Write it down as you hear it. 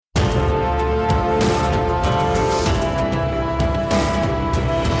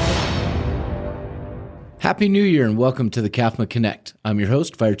Happy New Year and welcome to the CAFMA Connect. I'm your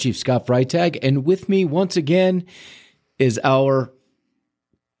host, Fire Chief Scott Freitag, and with me once again is our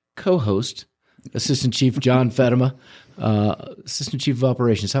co-host, Assistant Chief John Fedema, Assistant Chief of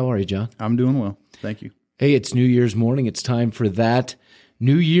Operations. How are you, John? I'm doing well. Thank you. Hey, it's New Year's morning. It's time for that.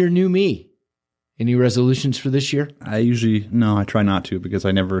 New year, new me. Any resolutions for this year? I try not to because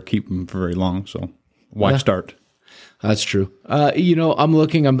I never keep them for very long. So why start? That's true. I'm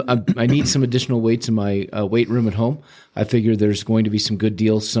looking. I need some additional weights in my weight room at home. I figure there's going to be some good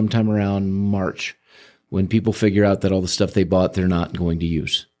deals sometime around March when people figure out that all the stuff they bought they're not going to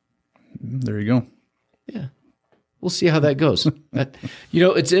use. There you go. Yeah. We'll see how that goes.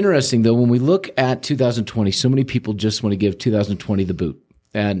 It's interesting, though, when we look at 2020, so many people just want to give 2020 the boot.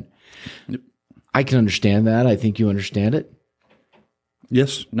 And I can understand that. I think you understand it.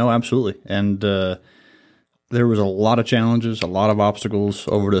 Yes. No, absolutely. And there was a lot of challenges, a lot of obstacles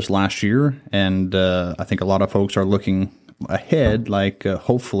over this last year. And I think a lot of folks are looking ahead, like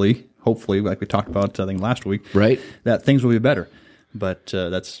hopefully, like we talked about, I think, last week, right? That things will be better. But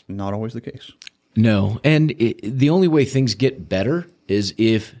that's not always the case. No. And the only way things get better is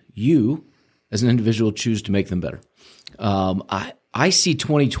if you, as an individual, choose to make them better. I see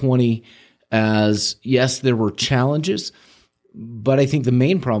 2020 as, yes, there were challenges, but I think the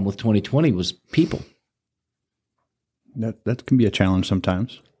main problem with 2020 was people. That can be a challenge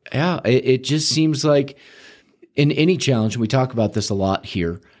sometimes. Yeah, it just seems like in any challenge, and we talk about this a lot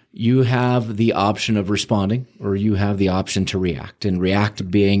here, you have the option of responding or you have the option to react, and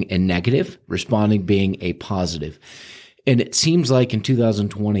react being a negative, responding being a positive. And it seems like in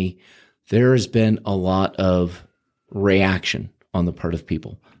 2020, there has been a lot of reaction on the part of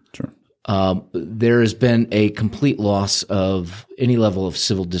people. Sure. There has been a complete loss of any level of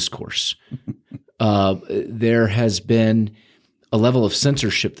civil discourse. There has been a level of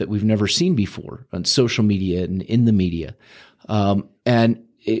censorship that we've never seen before on social media and in the media.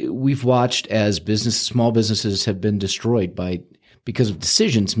 We've watched as small businesses have been destroyed because of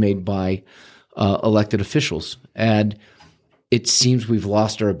decisions made by elected officials. And it seems we've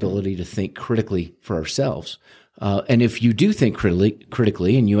lost our ability to think critically for ourselves. And if you do think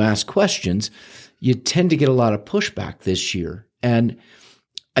critically and you ask questions, you tend to get a lot of pushback this year. And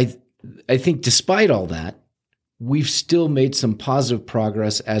I think despite all that, we've still made some positive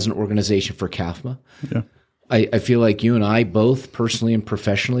progress as an organization for CAFMA. Yeah. I feel like you and I both personally and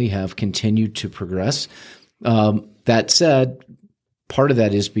professionally have continued to progress. That said, part of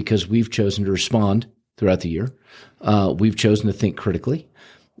that is because we've chosen to respond throughout the year. We've chosen to think critically,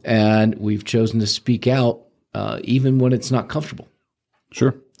 and we've chosen to speak out even when it's not comfortable.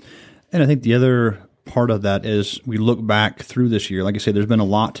 Sure. And I think the other part of that is we look back through this year. Like I say, there's been a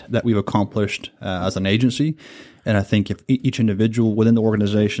lot that we've accomplished as an agency. And I think if each individual within the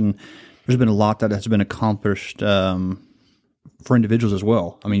organization, there's been a lot that has been accomplished for individuals as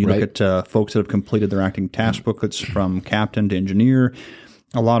well. I mean, you look at folks that have completed their acting task booklets from captain to engineer.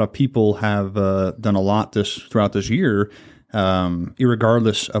 A lot of people have done a lot throughout this year,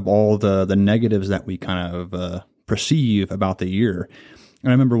 irregardless of all the negatives that we kind of perceive about the year. And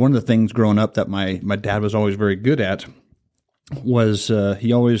I remember one of the things growing up that my dad was always very good at was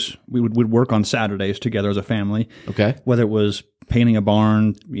we would work on Saturdays together as a family. Okay. Whether it was painting a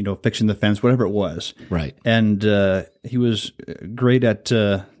barn, fixing the fence, whatever it was. Right. And he was great at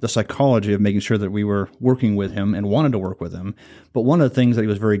the psychology of making sure that we were working with him and wanted to work with him. But one of the things that he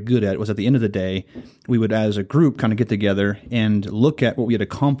was very good at was at the end of the day, we would, as a group, kind of get together and look at what we had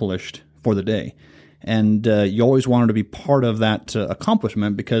accomplished for the day. And you always wanted to be part of that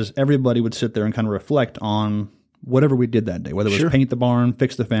accomplishment because everybody would sit there and kind of reflect on whatever we did that day, whether it was paint the barn,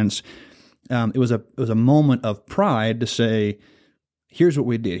 fix the fence. It was a moment of pride to say, here's what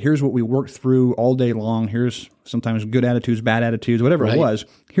we did. Here's what we worked through all day long. Here's sometimes good attitudes, bad attitudes, whatever it was.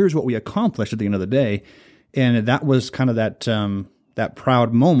 Here's what we accomplished at the end of the day. And that was kind of that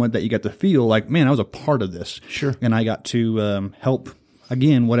proud moment that you got to feel like, man, I was a part of this. Sure. And I got to help,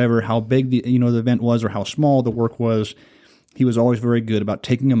 again, how big the event was or how small the work was. He was always very good about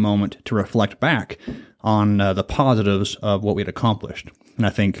taking a moment to reflect back on the positives of what we had accomplished. And I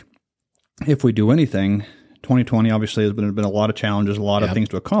think if we do anything, 2020 obviously has been a lot of challenges, a lot of things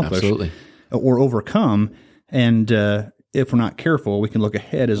to accomplish or overcome. And if we're not careful, we can look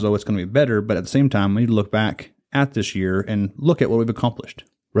ahead as though it's going to be better. But at the same time, we need to look back at this year and look at what we've accomplished.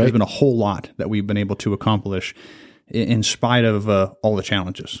 Right. There's been a whole lot that we've been able to accomplish in spite of all the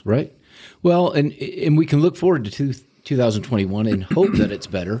challenges. Right. Well, and we can look forward to 2021 and hope that it's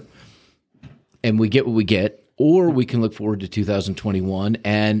better and we get what we get. Or we can look forward to 2021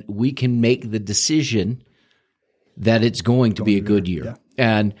 and we can make the decision that it's going to be a good year.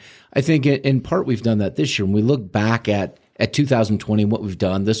 And I think in part we've done that this year. When we look back at 2020 and what we've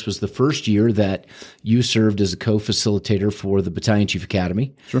done, this was the first year that you served as a co-facilitator for the Battalion Chief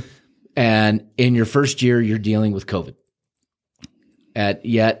Academy. Sure. And in your first year, you're dealing with COVID.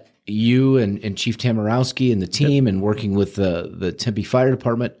 Yet you and Chief Tamarowski and the team and working with the Tempe Fire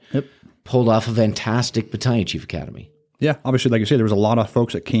Department pulled off a fantastic Battalion Chief Academy. Yeah, obviously, like you said, there was a lot of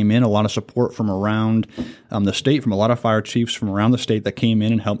folks that came in, a lot of support from around the state, from a lot of fire chiefs from around the state that came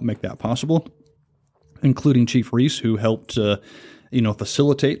in and helped make that possible, including Chief Reese, who helped,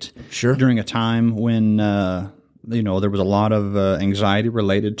 facilitate during a time when, there was a lot of anxiety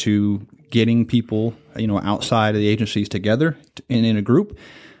related to getting people, outside of the agencies together in a group.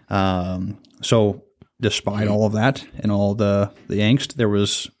 So despite all of that and all the angst, there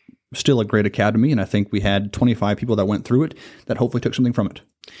was still a great academy, and I think we had 25 people that went through it that hopefully took something from it.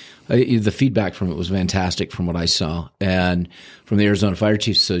 The feedback from it was fantastic from what I saw. And from the Arizona Fire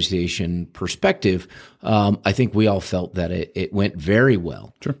Chiefs Association perspective, I think we all felt that it went very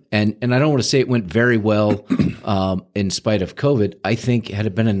well. Sure. And I don't want to say it went very well in spite of COVID. I think had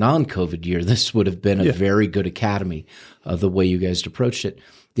it been a non-COVID year, this would have been a very good academy the way you guys approached it.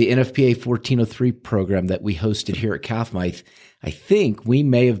 The NFPA 1403 program that we hosted here at CAFMA, I think we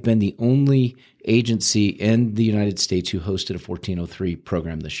may have been the only agency in the United States who hosted a 1403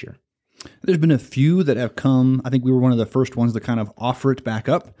 program this year. There's been a few that have come. I think we were one of the first ones to kind of offer it back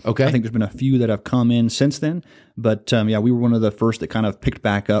up. Okay. I think there's been a few that have come in since then. But we were one of the first that kind of picked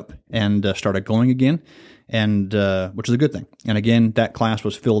back up and started going again, and which is a good thing. And again, that class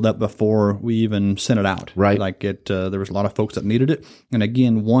was filled up before we even sent it out. Right. There was a lot of folks that needed it. And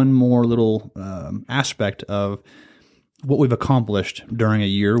again, one more little aspect of what we've accomplished during a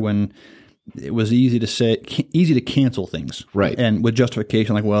year when it was easy to cancel things, right? And with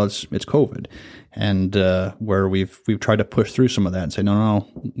justification like, well, it's COVID, and where we've tried to push through some of that and say, no,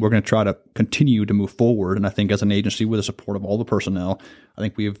 we're going to try to continue to move forward. And I think as an agency with the support of all the personnel, I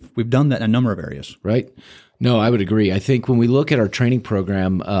think we've done that in a number of areas. Right. No, I would agree. I think when we look at our training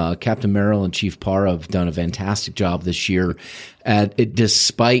program, Captain Merrill and Chief Parra have done a fantastic job this year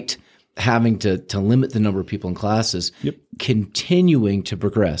despite having to limit the number of people in classes, continuing to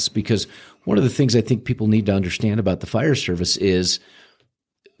progress. Because one of the things I think people need to understand about the fire service is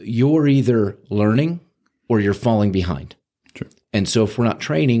you're either learning or you're falling behind. Sure. And so if we're not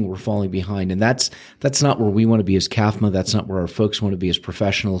training, we're falling behind. And that's not where we want to be as CAFMA. That's not where our folks want to be as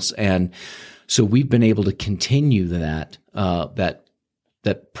professionals. And so we've been able to continue that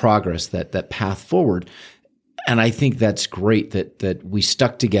progress, that path forward. And I think that's great that we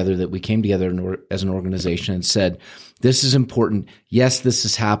stuck together, that we came together as an organization and said, this is important. Yes, this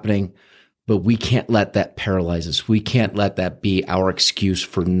is happening, but we can't let that paralyze us. We can't let that be our excuse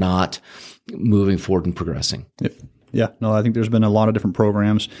for not moving forward and progressing. Yep. Yeah, no, I think there's been a lot of different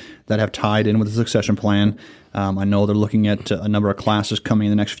programs that have tied in with the succession plan. I know they're looking at a number of classes coming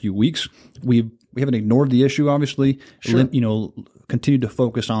in the next few weeks. We haven't ignored the issue, obviously. Sure. Continued to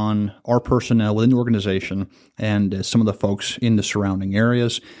focus on our personnel within the organization and some of the folks in the surrounding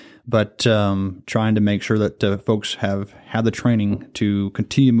areas, but trying to make sure that folks have had the training to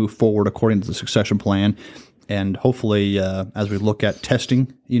continue to move forward according to the succession plan. And hopefully, as we look at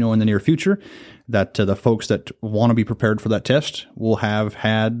testing, in the near future, that the folks that want to be prepared for that test will have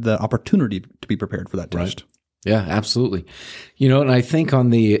had the opportunity to be prepared for that test. Right. Yeah, absolutely. And I think on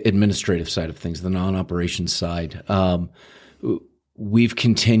the administrative side of things, the non-operations side, we've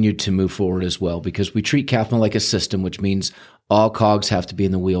continued to move forward as well because we treat CAFMA like a system, which means all cogs have to be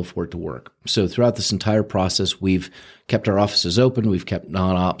in the wheel for it to work. So throughout this entire process, we've kept our offices open. We've kept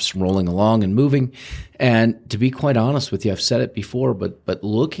non-ops rolling along and moving. And to be quite honest with you, I've said it before, but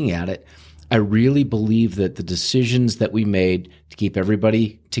looking at it, I really believe that the decisions that we made to keep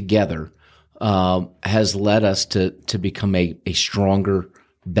everybody together has led us to become a stronger,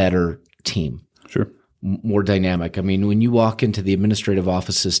 better team. Sure. More dynamic. I mean, when you walk into the administrative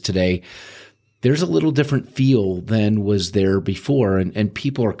offices today, there's a little different feel than was there before. And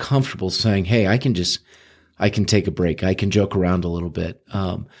people are comfortable saying, hey, I can take a break. I can joke around a little bit.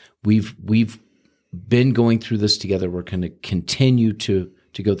 We've been going through this together. We're going to continue to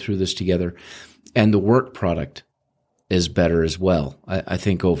go through this together. And the work product is better as well, I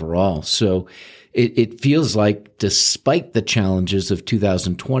think, overall. So it feels like despite the challenges of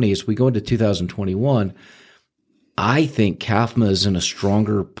 2020, as we go into 2021, I think CAFMA is in a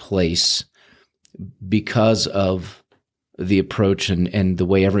stronger place because of the approach and the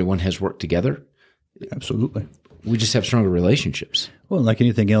way everyone has worked together. Absolutely. We just have stronger relationships. Well, like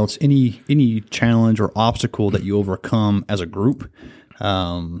anything else, any challenge or obstacle that you overcome as a group,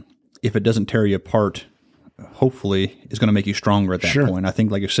 if it doesn't tear you apart hopefully is going to make you stronger at that Sure. point. I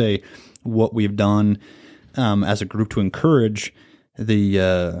think, like you say, what we've done as a group to encourage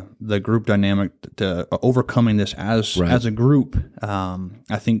the group dynamic to overcoming this as a group,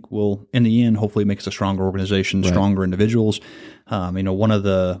 I think will, in the end, hopefully make us a stronger organization, stronger individuals. One of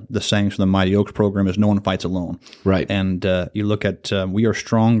the sayings from the Mighty Oaks program is "No one fights alone." Right. And you look at we are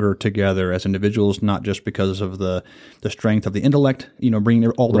stronger together as individuals, not just because of the strength of the intellect, bringing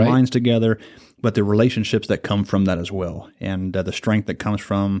all the minds together, but the relationships that come from that as well, and the strength that comes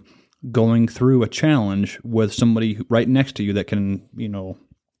from going through a challenge with somebody right next to you that can,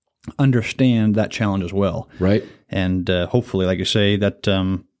 understand that challenge as well. Right. And hopefully, like you say, that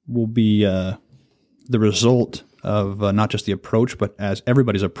will be the result of not just the approach, but as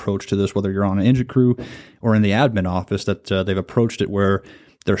everybody's approach to this, whether you're on an engine crew or in the admin office, that they've approached it where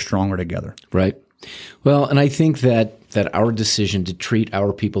they're stronger together. Right. Well, and I think that our decision to treat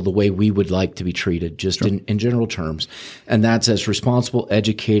our people the way we would like to be treated, just in general terms, and that's as responsible,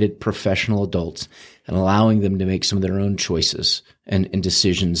 educated, professional adults, and allowing them to make some of their own choices and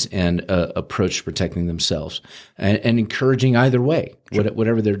decisions and approach to protecting themselves, and encouraging either way,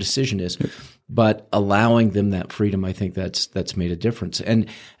 whatever their decision is. But allowing them that freedom, I think that's made a difference. And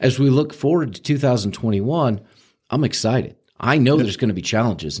as we look forward to 2021, I'm excited. I know there's going to be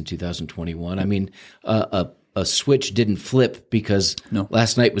challenges in 2021. I mean, a switch didn't flip because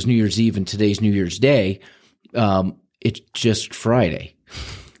last night was New Year's Eve and today's New Year's Day. It's just Friday.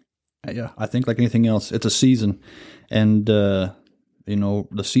 Yeah, I think like anything else, it's a season, and the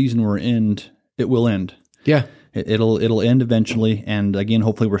season we're in, it will end. Yeah, it'll end eventually, and again,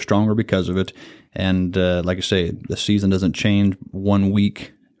 hopefully, we're stronger because of it. And like I say, the season doesn't change 1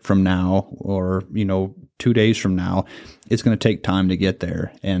 week from now, or 2 days from now. It's going to take time to get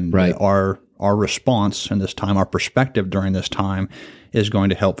there, and our response in this time, our perspective during this time, is going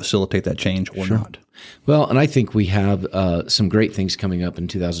to help facilitate that change or not. Well, and I think we have some great things coming up in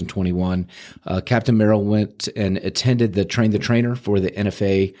 2021. Captain Merrill went and attended the Train the Trainer for the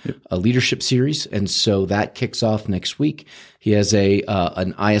NFA Leadership Series, and so that kicks off next week. He has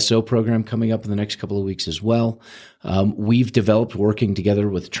an ISO program coming up in the next couple of weeks as well. We've developed, working together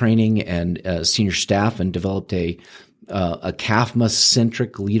with training and senior staff, and developed a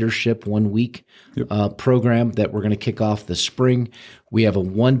CAFMA-centric leadership 1 week program that we're going to kick off this spring. We have a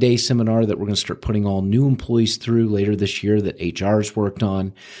 1-day seminar that we're going to start putting all new employees through later this year that HR's worked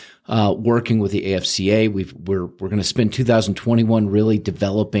on. Working with the AFCA, we're going to spend 2021 really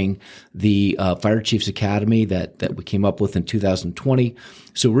developing the Fire Chiefs Academy that we came up with in 2020.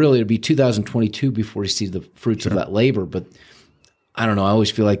 So really, it'll be 2022 before we see the fruits of that labor. But I don't know. I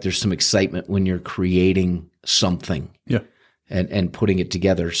always feel like there's some excitement when you're creating something. Yeah. And putting it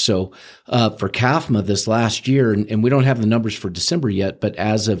together. So for CAFMA this last year, and we don't have the numbers for December yet, but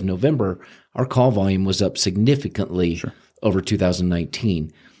as of November, our call volume was up significantly over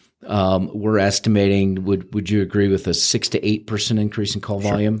 2019. We're estimating, would you agree with a 6 to 8% increase in call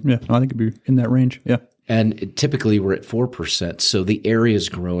volume? Yeah, I think it'd be in that range. Yeah. And typically we're at 4%. So the area is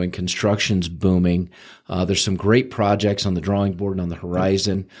growing, construction's booming. There's some great projects on the drawing board and on the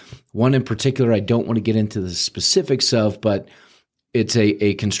horizon. One in particular I don't want to get into the specifics of, but it's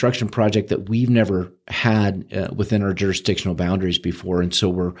a construction project that we've never had within our jurisdictional boundaries before. And so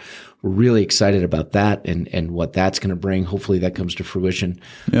we're really excited about that and what that's going to bring. Hopefully that comes to fruition.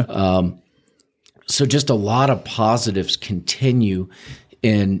 Yeah. So just a lot of positives continue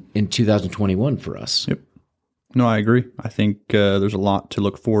in 2021 for us. Yep. No, I agree. I think there's a lot to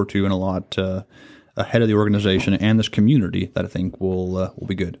look forward to, and a lot ahead of the organization and this community that I think will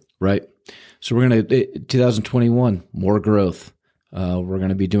be good. Right. So we're going to 2021 more growth. We're going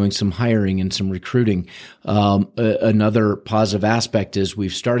to be doing some hiring and some recruiting. Another positive aspect is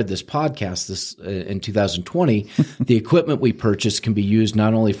we've started this podcast in 2020. The equipment we purchase can be used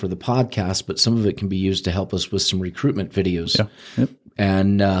not only for the podcast, but some of it can be used to help us with some recruitment videos. Yeah. Yep.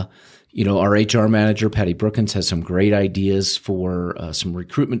 And, our HR manager, Patty Brookins, has some great ideas for some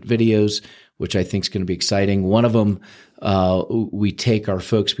recruitment videos, which I think is going to be exciting. One of them, we take our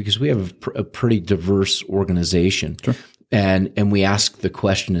folks, because we have a pretty diverse organization. Sure. And we ask the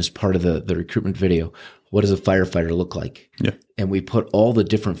question as part of the recruitment video, what does a firefighter look like? Yeah. And we put all the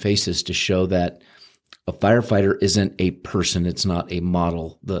different faces to show that a firefighter isn't a person. It's not a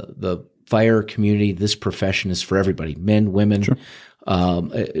model. The fire community, this profession is for everybody, men, women, sure.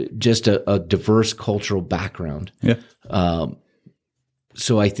 Just a diverse cultural background. Yeah.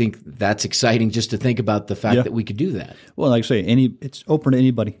 So I think that's exciting just to think about the fact that we could do that. Well, like I say, it's open to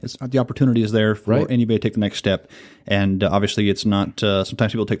anybody. The opportunity is there for anybody to take the next step. And obviously, it's not.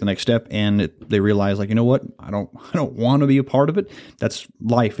 Sometimes people take the next step and they realize, like, you know what, I don't want to be a part of it. That's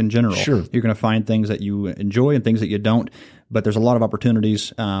life in general. Sure, you're going to find things that you enjoy and things that you don't. But there's a lot of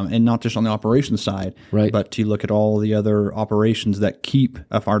opportunities, and not just on the operations side, but to look at all the other operations that keep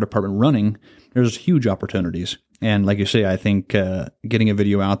a fire department running. There's huge opportunities. And like you say, I think getting a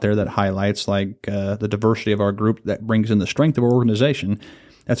video out there that highlights like the diversity of our group, that brings in the strength of our organization,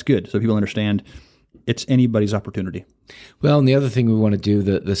 that's good. So people understand it's anybody's opportunity. Well, and the other thing we want to do,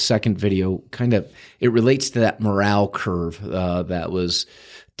 the second video, it relates to that morale curve that was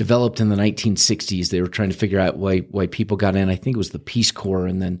developed in the 1960s. They were trying to figure out why people got in. I think it was the Peace Corps.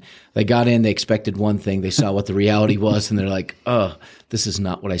 And then they got in, they expected one thing. They saw what the reality was, and they're like, oh, this is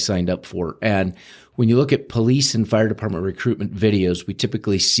not what I signed up for. And when you look at police and fire department recruitment videos, we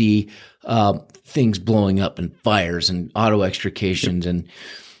typically see things blowing up and fires and auto extrications. And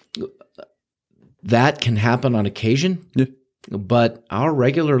that can happen on occasion. Yeah. But our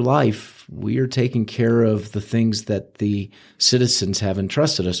regular life, we are taking care of the things that the citizens have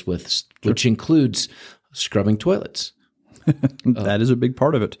entrusted us with, which includes scrubbing toilets. That is a big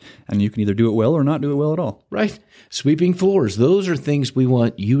part of it. And you can either do it well or not do it well at all. Right. Sweeping floors. Those are things we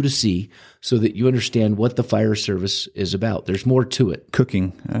want you to see so that you understand what the fire service is about. There's more to it.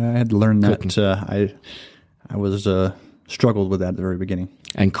 Cooking. I had to learn that. I was struggled with that at the very beginning.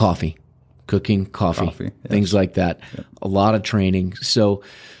 And coffee. Cooking, coffee, things like that. Yep. A lot of training. So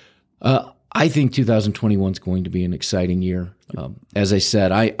I think 2021 is going to be an exciting year. As I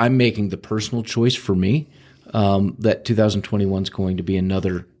said, I'm making the personal choice for me that 2021 is going to be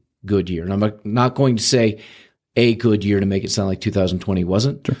another good year. And I'm not going to say a good year to make it sound like 2020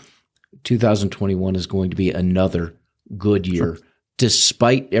 wasn't. Sure. 2021 is going to be another good year,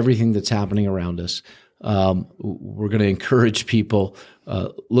 despite everything that's happening around us. We're going to encourage people,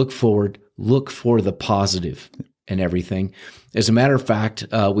 look forward, look for the positive in everything. As a matter of fact,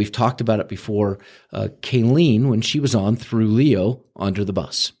 we've talked about it before. Kayleen, when she was on, threw Leo under the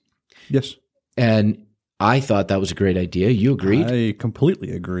bus. Yes. And I thought that was a great idea. You agreed? I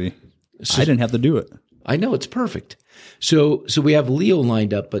completely agree. I didn't have to do it. I know, it's perfect. So we have Leo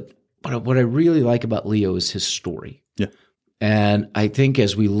lined up, but what I really like about Leo is his story. Yeah. And I think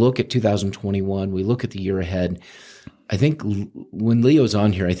as we look at 2021, we look at the year ahead, I think when Leo's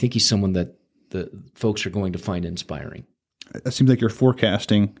on here, I think he's someone that the folks are going to find inspiring. It seems like you're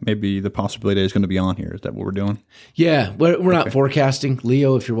forecasting maybe the possibility is going to be on here. Is that what we're doing? Yeah, we're not forecasting.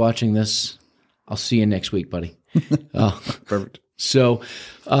 Leo, if you're watching this, I'll see you next week, buddy. Perfect. So,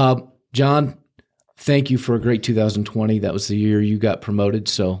 John, thank you for a great 2020. That was the year you got promoted.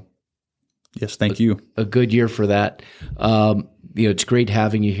 So, yes, thank you. A good year for that. It's great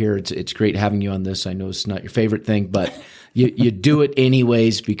having you here. It's great having you on this. I know it's not your favorite thing, but you do it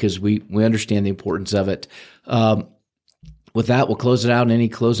anyways because we understand the importance of it. With that, we'll close it out. Any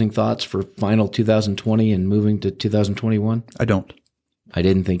closing thoughts for final 2020 and moving to 2021? I don't. I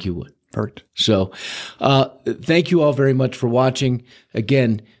didn't think you would. Perfect. So thank you all very much for watching.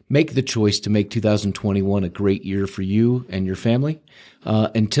 Again, make the choice to make 2021 a great year for you and your family.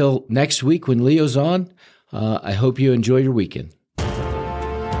 Until next week when Leo's on, I hope you enjoy your weekend.